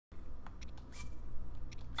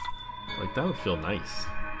Like, that would feel nice.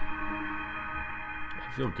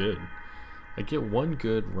 I feel good. I get one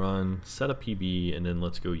good run, set a PB, and then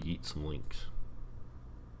let's go yeet some links.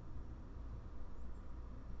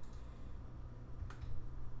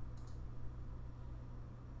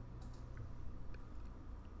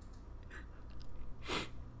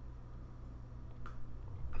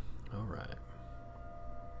 All right.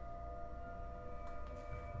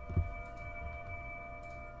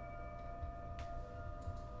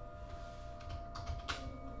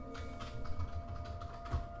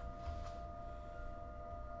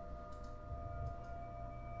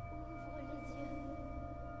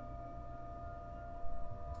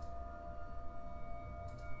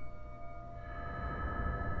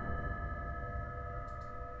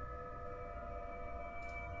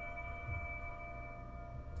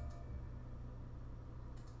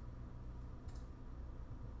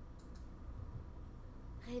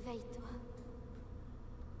 Réveille-toi.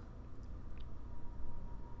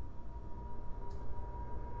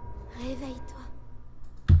 Réveille-toi.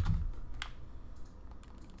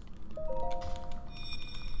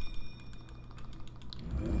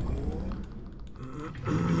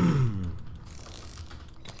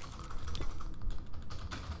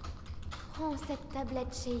 Prends cette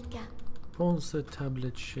tablette Sheikah. Prends cette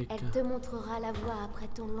tablette Sheikah. Elle te montrera la voie après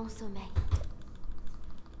ton long sommeil.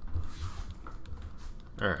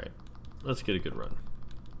 Alright, let's get a good run.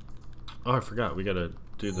 Oh, I forgot, we gotta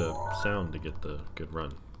do the sound to get the good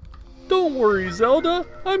run. Don't worry, Zelda.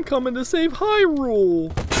 I'm coming to save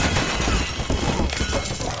Hyrule.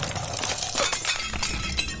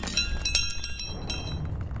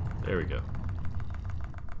 There we go.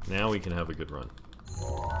 Now we can have a good run.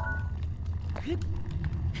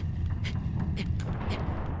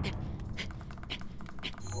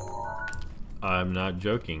 I'm not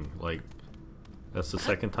joking, like, that's the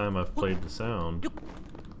second time I've played the sound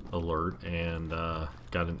alert and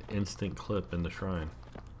got an instant clip in the shrine.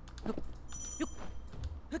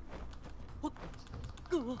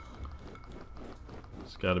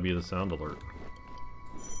 It's gotta be the sound alert.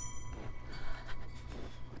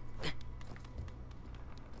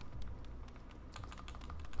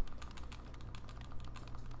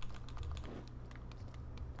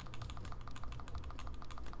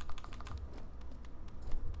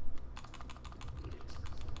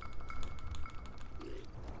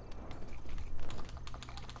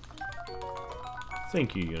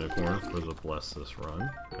 Thank you, Unicorn, for the bless this run.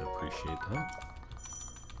 I appreciate that.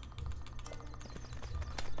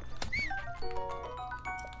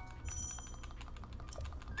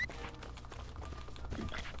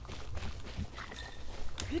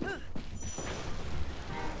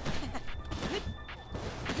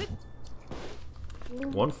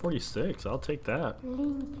 Link. 146, I'll take that.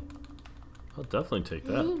 Link. I'll definitely take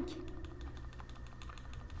that. Link.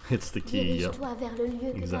 It's the key, yep. Dirige-toi vers le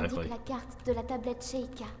lieu que Exactly. t'indique la carte de la tablette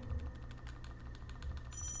Sheikah.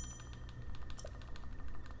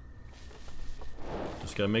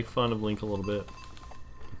 Just gotta make fun of Link a little bit.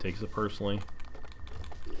 He takes it personally.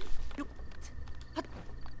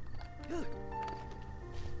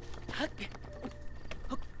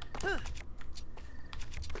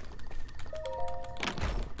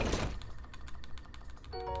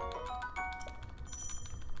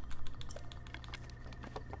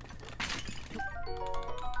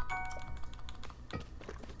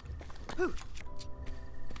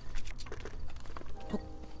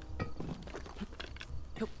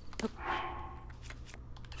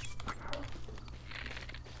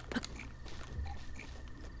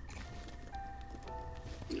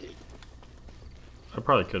 I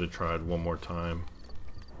probably could have tried one more time,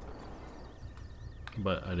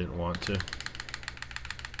 but I didn't want to.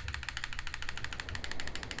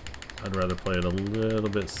 I'd rather play it a little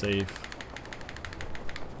bit safe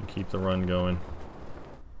and keep the run going.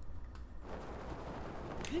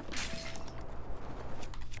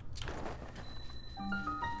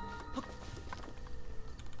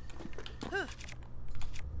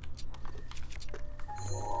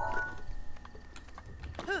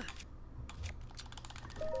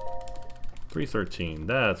 $313,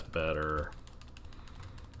 that's better.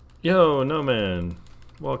 Yo, No Man,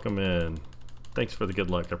 welcome in. Thanks for the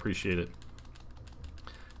good luck, I appreciate it.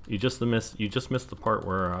 You just missed the part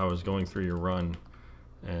where I was going through your run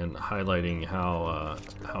and highlighting how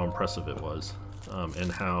impressive it was,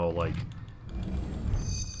 and how, like,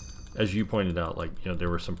 as you pointed out, like, you know, there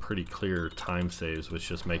were some pretty clear time saves, which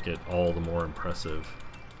just make it all the more impressive.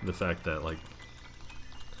 The fact that, like,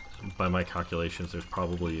 by my calculations, there's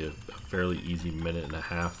probably a fairly easy minute and a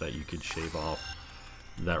half that you could shave off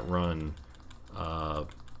that run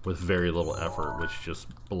with very little effort, which just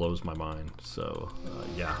blows my mind. So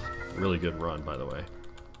yeah, really good run, by the way.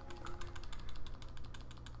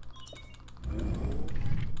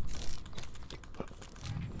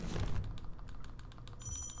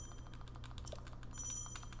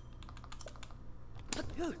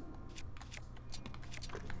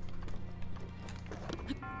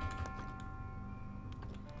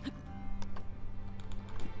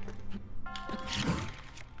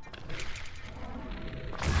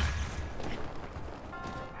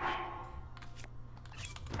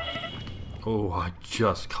 Oh, I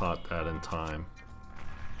just caught that in time.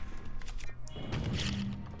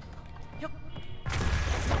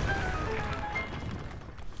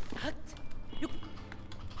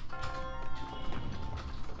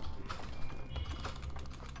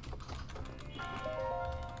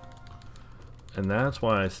 And that's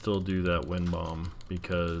why I still do that wind bomb,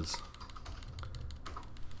 because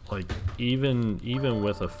like even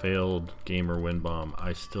with a failed gamer wind bomb,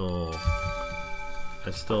 I still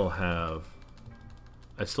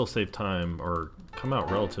save time or come out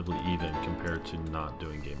relatively even compared to not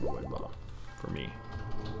doing gamer wind bomb for me.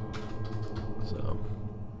 So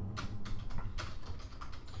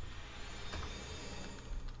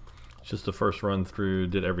it's just the first run through,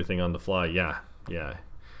 did everything on the fly. Yeah.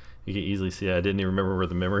 You can easily see I didn't even remember where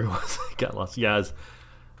the memory was. I got lost. Yeah, as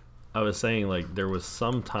I was saying, like there was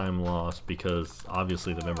some time lost because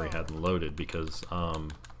obviously the memory hadn't loaded, because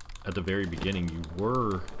at the very beginning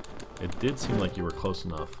it did seem like you were close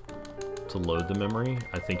enough to load the memory.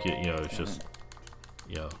 I think it's just,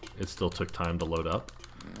 it still took time to load up.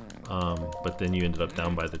 But then you ended up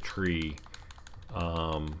down by the tree,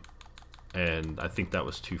 and I think that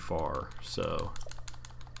was too far. So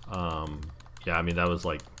yeah, I mean that was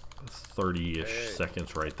like 30-ish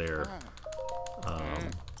seconds right there.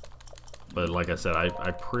 But like I said,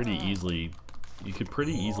 I pretty easily, you could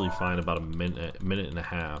pretty easily find about a minute and a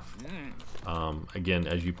half. Again,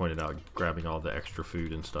 as you pointed out, grabbing all the extra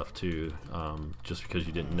food and stuff too, just because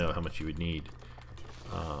you didn't know how much you would need.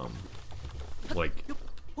 Like,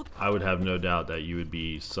 I would have no doubt that you would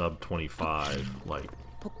be sub 25, like,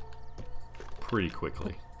 pretty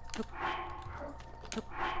quickly.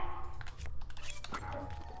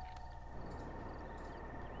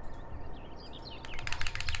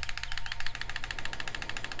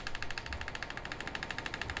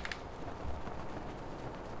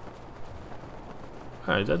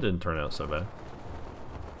 Alright, that didn't turn out so bad.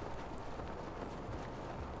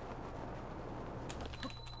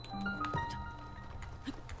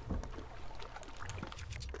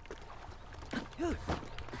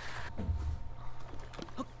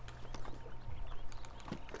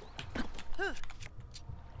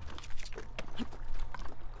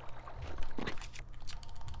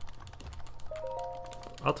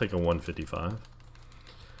 I'll take a 155.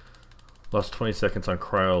 Lost 20 seconds on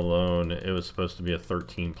cryo alone. It was supposed to be a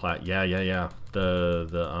 13 plat. Yeah. The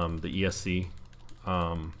ESC.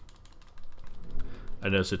 I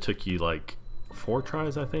noticed it took you like 4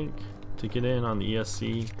 tries, I think, to get in on the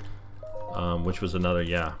ESC, which was another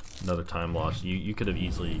time loss. You could have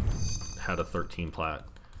easily had a 13 plat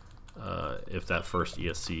if that first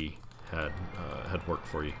ESC had worked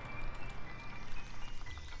for you.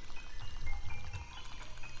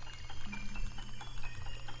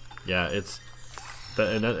 Yeah,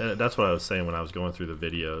 that's what I was saying when I was going through the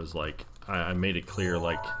videos. Like, I made it clear,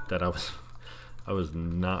 like, that I was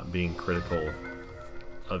not being critical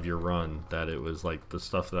of your run. That it was like the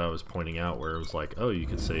stuff that I was pointing out, where it was like, oh, you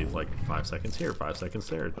could save like 5 seconds here, 5 seconds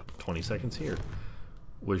there, 20 seconds here,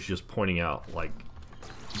 was just pointing out like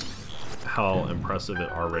how impressive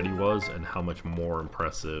it already was, and how much more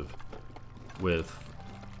impressive with,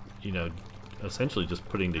 essentially just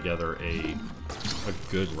putting together a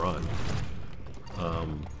good run.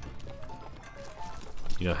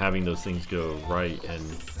 Having those things go right,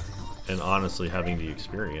 and honestly having the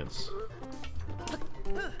experience,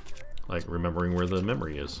 like remembering where the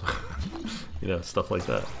memory is, stuff like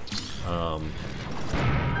that.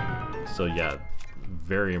 So yeah,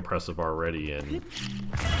 very impressive already, and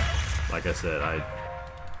like I said,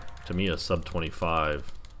 to me a sub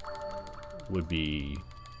 25 would be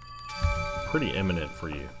pretty imminent for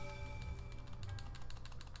you.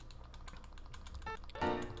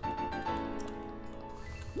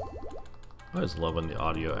 I just love when the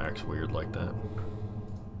audio acts weird like that.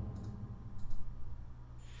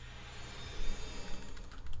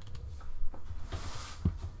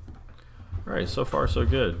 Alright, so far so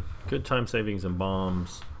good. Good time savings in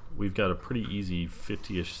bombs. We've got a pretty easy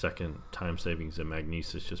 50-ish second time savings in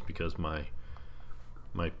magnesis, just because my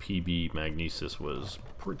PB magnesis was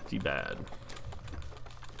pretty bad.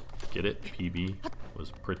 Get it? PB?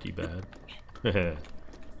 was pretty bad.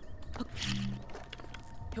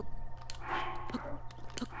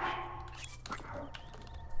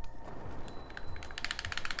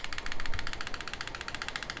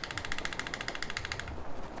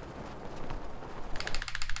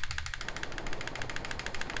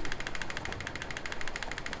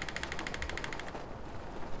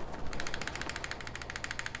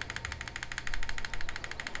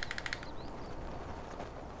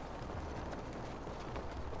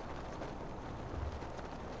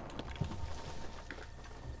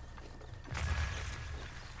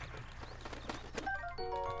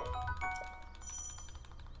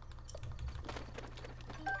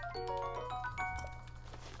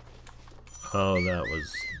 Oh, that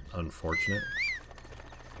was unfortunate.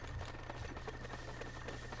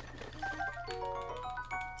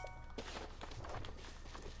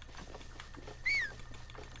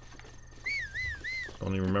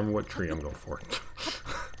 Don't even remember what tree I'm going for.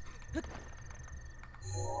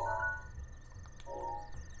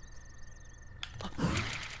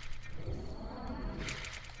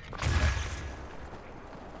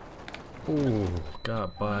 Ooh,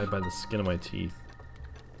 got by the skin of my teeth.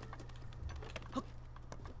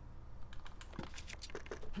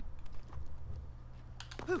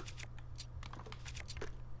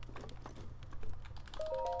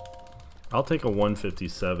 I'll take a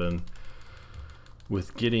 157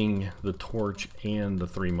 with getting the torch and the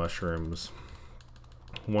 3 mushrooms.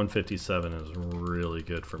 157 is really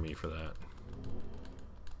good for me for that.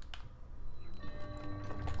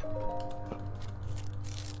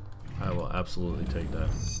 I will absolutely take that.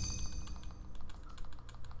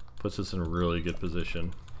 Puts us in a really good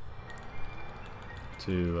position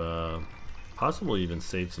to possibly even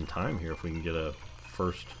save some time here if we can get a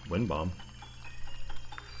first wind bomb.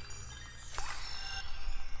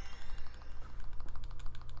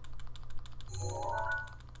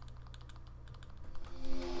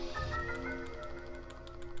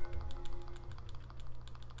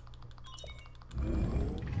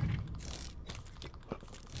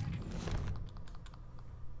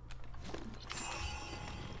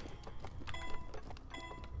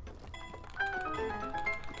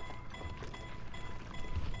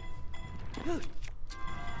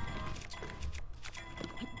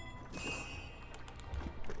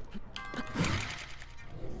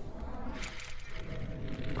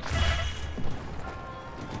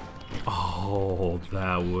 Oh,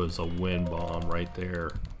 that was a wind bomb right there.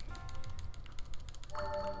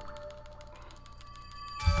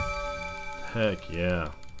 Heck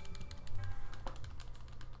yeah.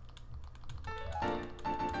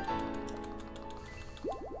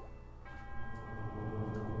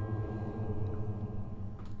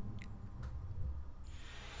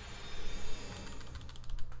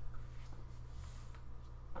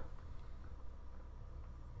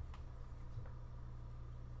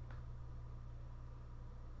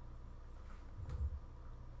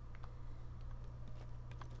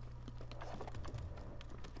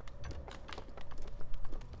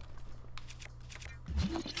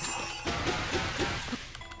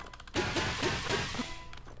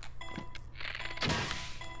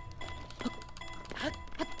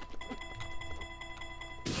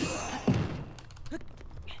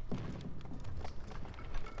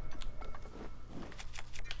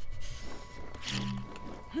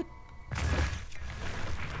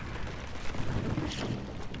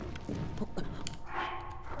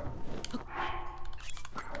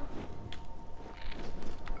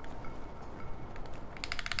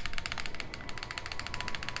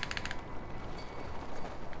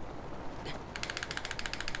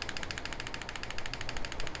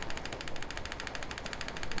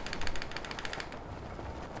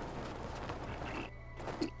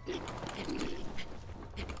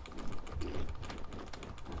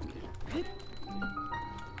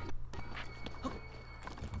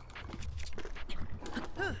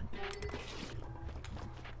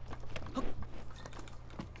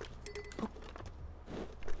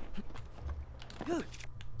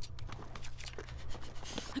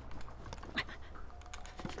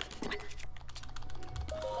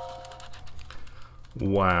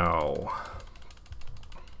 Wow.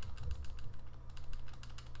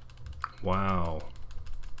 Wow.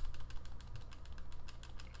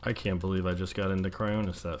 I can't believe I just got into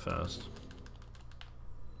Cryonis that fast.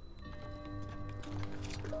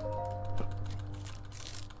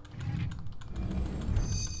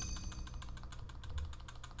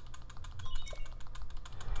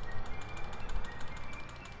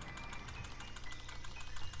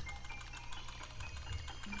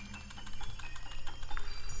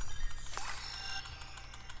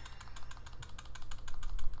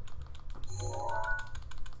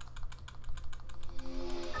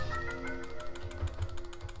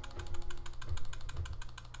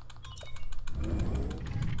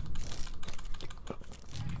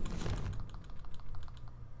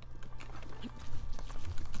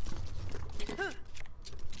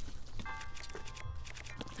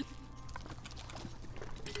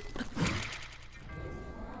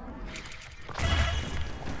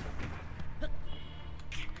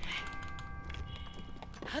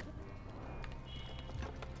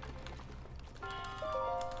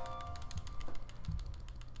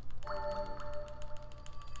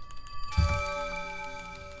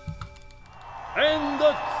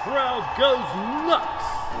 crowd goes nuts!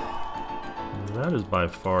 That is by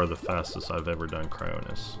far the fastest I've ever done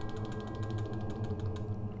Cryonis.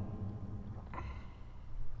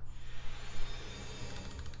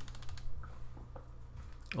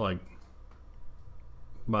 Like,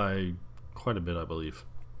 by quite a bit, I believe.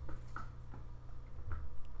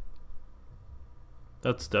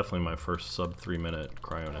 That's definitely my first sub 3 minute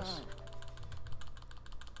Cryonis.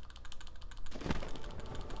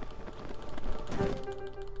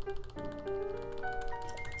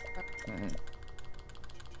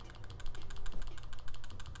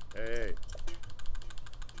 Hey.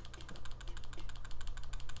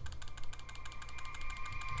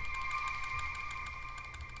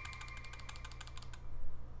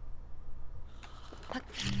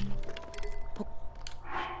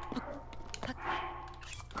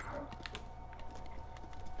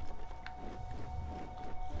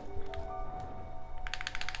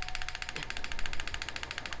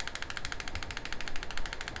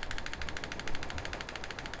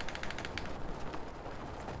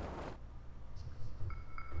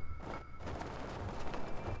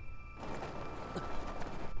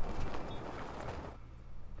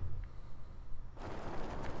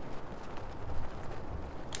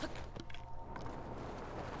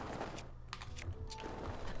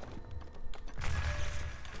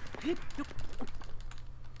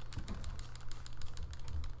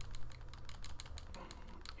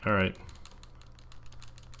 Alright.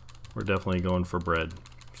 We're definitely going for bread.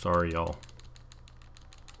 Sorry, y'all.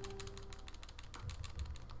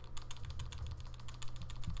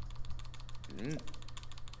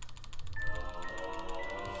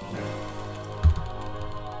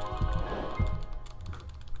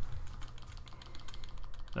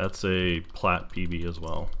 That's a plat PB as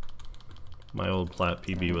well. My old plat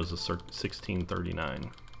PB was a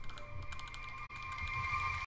 1639.